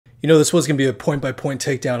You know, this was going to be a point-by-point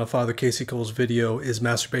takedown of Father Casey Cole's video, Is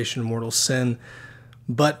Masturbation a Mortal Sin?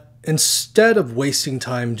 But instead of wasting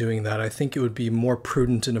time doing that, I think it would be more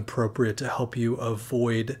prudent and appropriate to help you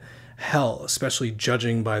avoid hell, especially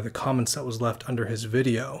judging by the comments that was left under his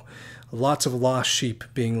video. Lots of lost sheep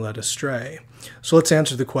being led astray. So let's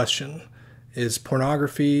answer the question. Is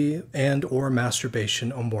pornography and or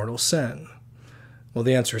masturbation a mortal sin? Well,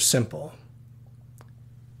 the answer is simple.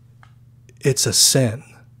 It's a sin.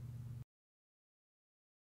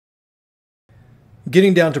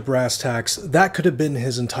 Getting down to brass tacks, that could have been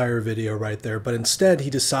his entire video right there, but instead he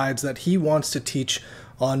decides that he wants to teach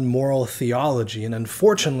on moral theology, and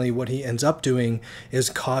unfortunately what he ends up doing is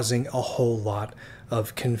causing a whole lot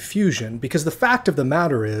of confusion, because the fact of the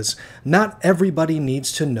matter is not everybody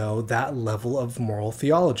needs to know that level of moral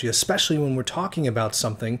theology, especially when we're talking about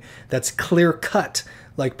something that's clear-cut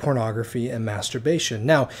like pornography and masturbation.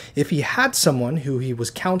 Now, if he had someone who he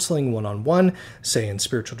was counseling one-on-one, say in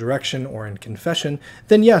spiritual direction or in confession,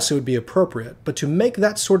 then yes, it would be appropriate. But to make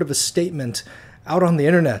that sort of a statement out on the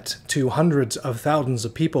internet to hundreds of thousands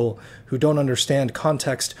of people who don't understand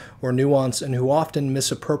context or nuance and who often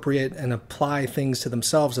misappropriate and apply things to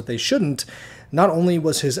themselves that they shouldn't, not only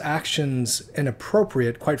was his actions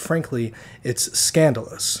inappropriate, quite frankly, it's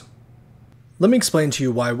scandalous. Let me explain to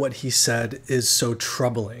you why what he said is so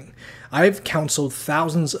troubling. I've counseled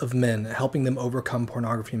thousands of men, helping them overcome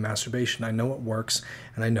pornography and masturbation. I know what works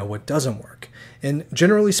and I know what doesn't work. And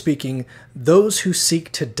generally speaking, those who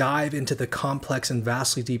seek to dive into the complex and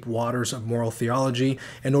vastly deep waters of moral theology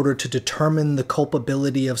in order to determine the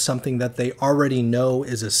culpability of something that they already know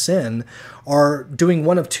is a sin are doing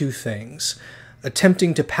one of two things.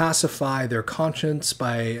 Attempting to pacify their conscience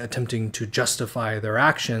by attempting to justify their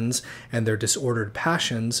actions and their disordered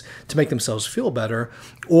passions to make themselves feel better,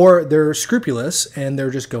 or they're scrupulous and they're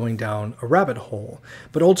just going down a rabbit hole.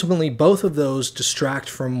 But ultimately, both of those distract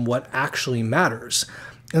from what actually matters,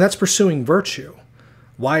 and that's pursuing virtue.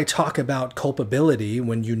 Why talk about culpability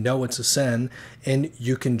when you know it's a sin and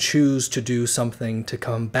you can choose to do something to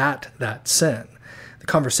combat that sin? The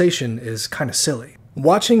conversation is kind of silly.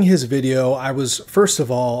 Watching his video, I was first of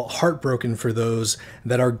all heartbroken for those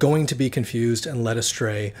that are going to be confused and led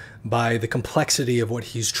astray by the complexity of what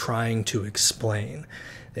he's trying to explain.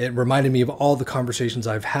 It reminded me of all the conversations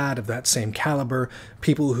I've had of that same caliber,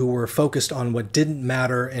 people who were focused on what didn't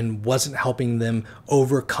matter and wasn't helping them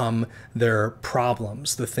overcome their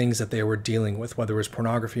problems, the things that they were dealing with, whether it was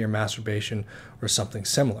pornography or masturbation or something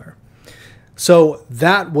similar. So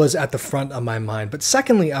that was at the front of my mind. But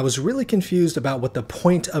secondly, I was really confused about what the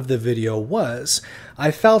point of the video was.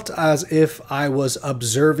 I felt as if I was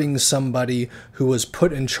observing somebody who was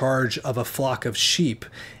put in charge of a flock of sheep.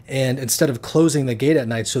 And instead of closing the gate at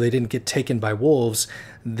night so they didn't get taken by wolves,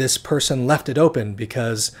 this person left it open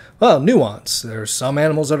because, well, nuance. There's some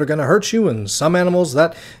animals that are going to hurt you and some animals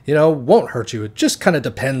that, won't hurt you. It just kind of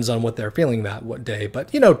depends on what they're feeling that day.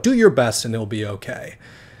 But, do your best and it'll be okay.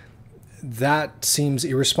 That seems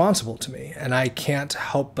irresponsible to me, and I can't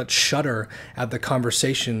help but shudder at the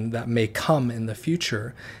conversation that may come in the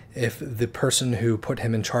future if the person who put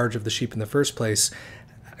him in charge of the sheep in the first place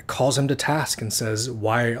calls him to task and says,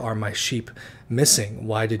 "Why are my sheep missing?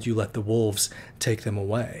 Why did you let the wolves take them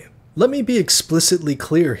away?" Let me be explicitly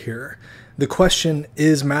clear here. The question,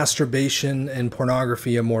 is masturbation and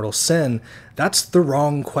pornography a mortal sin? That's the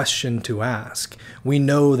wrong question to ask. We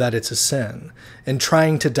know that it's a sin. And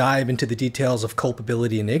trying to dive into the details of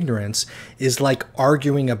culpability and ignorance is like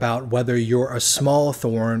arguing about whether you're a small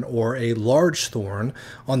thorn or a large thorn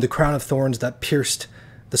on the crown of thorns that pierced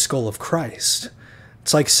the skull of Christ.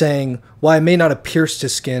 It's like saying, well, I may not have pierced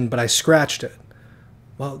his skin, but I scratched it.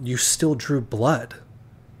 Well, you still drew blood.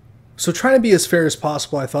 So trying to be as fair as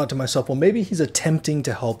possible, I thought to myself, well, maybe he's attempting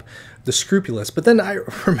to help the scrupulous. But then I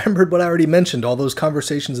remembered what I already mentioned, all those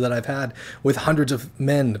conversations that I've had with hundreds of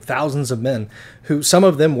men, thousands of men, who some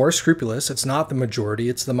of them were scrupulous. It's not the majority,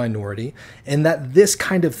 it's the minority. And that this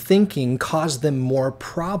kind of thinking caused them more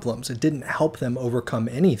problems. It didn't help them overcome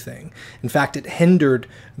anything. In fact, it hindered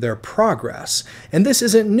their progress. And this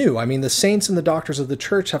isn't new. I mean, the saints and the doctors of the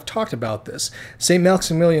church have talked about this. St.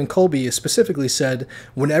 Maximilian Kolbe specifically said,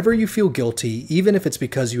 whenever you feel guilty, even if it's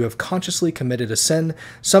because you have consciously committed a sin,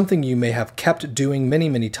 something you may have kept doing many,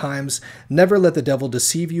 many times, never let the devil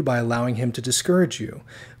deceive you by allowing him to discourage you.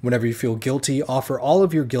 Whenever you feel guilty, offer all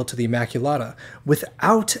of your guilt to the Immaculata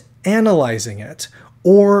without analyzing it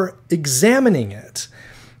or examining it.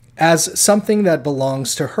 as something that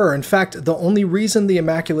belongs to her. In fact, the only reason the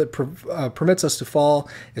Immaculate permits us to fall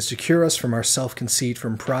is to cure us from our self-conceit,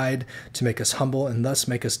 from pride, to make us humble, and thus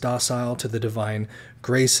make us docile to the divine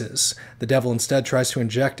graces. The devil instead tries to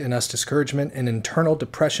inject in us discouragement and internal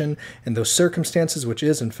depression in those circumstances, which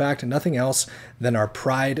is, in fact, nothing else than our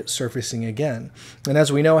pride surfacing again. And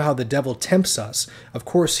as we know how the devil tempts us, of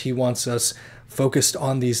course he wants us focused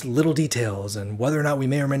on these little details and whether or not we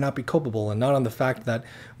may or may not be culpable, and not on the fact that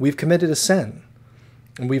we've committed a sin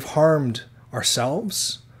and we've harmed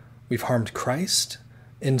ourselves, we've harmed Christ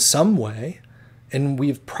in some way, and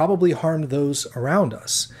we've probably harmed those around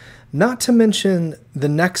us. Not to mention the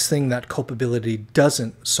next thing that culpability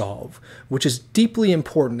doesn't solve, which is deeply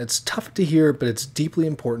important. It's tough to hear, but it's deeply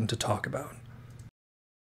important to talk about.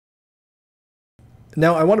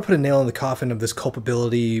 Now, I want to put a nail in the coffin of this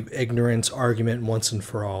culpability, ignorance argument once and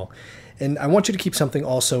for all. And I want you to keep something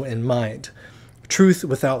also in mind. Truth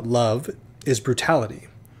without love is brutality.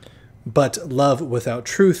 But love without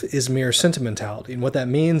truth is mere sentimentality. And what that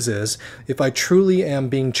means is, if I truly am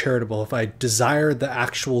being charitable, if I desire the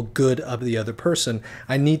actual good of the other person,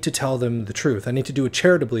 I need to tell them the truth. I need to do it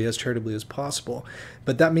charitably as possible.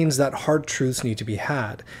 But that means that hard truths need to be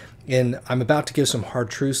had. And I'm about to give some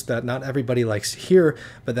hard truths that not everybody likes to hear,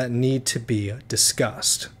 but that need to be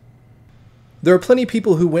discussed. There are plenty of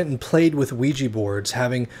people who went and played with Ouija boards,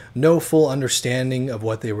 having no full understanding of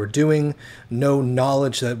what they were doing, no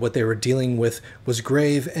knowledge that what they were dealing with was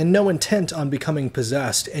grave, and no intent on becoming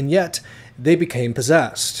possessed, and yet they became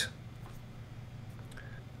possessed.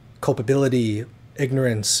 Culpability,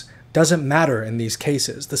 ignorance, doesn't matter in these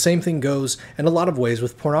cases. The same thing goes in a lot of ways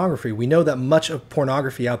with pornography. We know that much of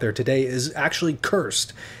pornography out there today is actually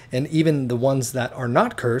cursed, and even the ones that are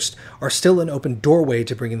not cursed are still an open doorway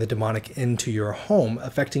to bringing the demonic into your home,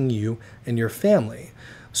 affecting you and your family.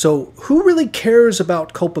 So who really cares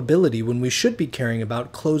about culpability when we should be caring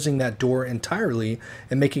about closing that door entirely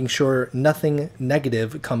and making sure nothing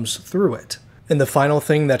negative comes through it? And the final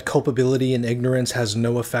thing that culpability and ignorance has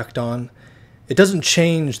no effect on, it doesn't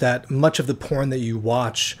change that much of the porn that you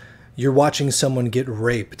watch, you're watching someone get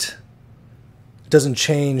raped. It doesn't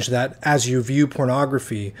change that as you view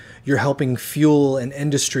pornography, you're helping fuel an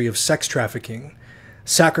industry of sex trafficking,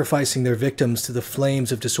 sacrificing their victims to the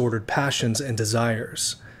flames of disordered passions and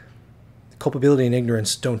desires. Culpability and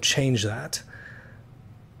ignorance don't change that.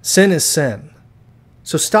 Sin is sin.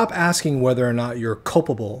 So stop asking whether or not you're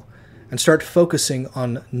culpable and start focusing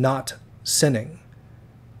on not sinning.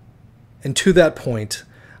 And to that point,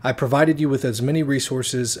 I provided you with as many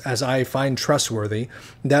resources as I find trustworthy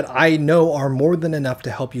that I know are more than enough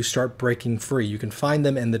to help you start breaking free. You can find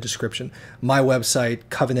them in the description. My website,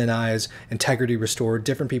 Covenant Eyes, Integrity Restored,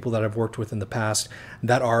 different people that I've worked with in the past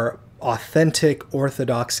that are authentic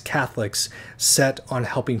Orthodox Catholics set on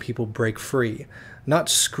helping people break free. Not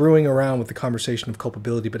screwing around with the conversation of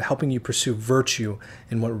culpability, but helping you pursue virtue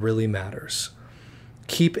in what really matters.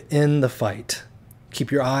 Keep in the fight. Keep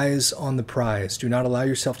your eyes on the prize. Do not allow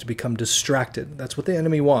yourself to become distracted. That's what the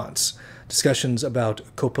enemy wants. Discussions about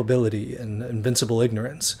culpability and invincible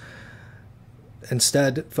ignorance.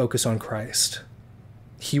 Instead, focus on Christ.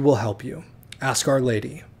 He will help you. Ask Our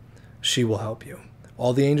Lady. She will help you.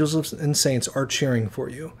 All the angels and saints are cheering for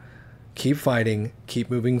you. Keep fighting. Keep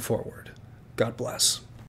moving forward. God bless.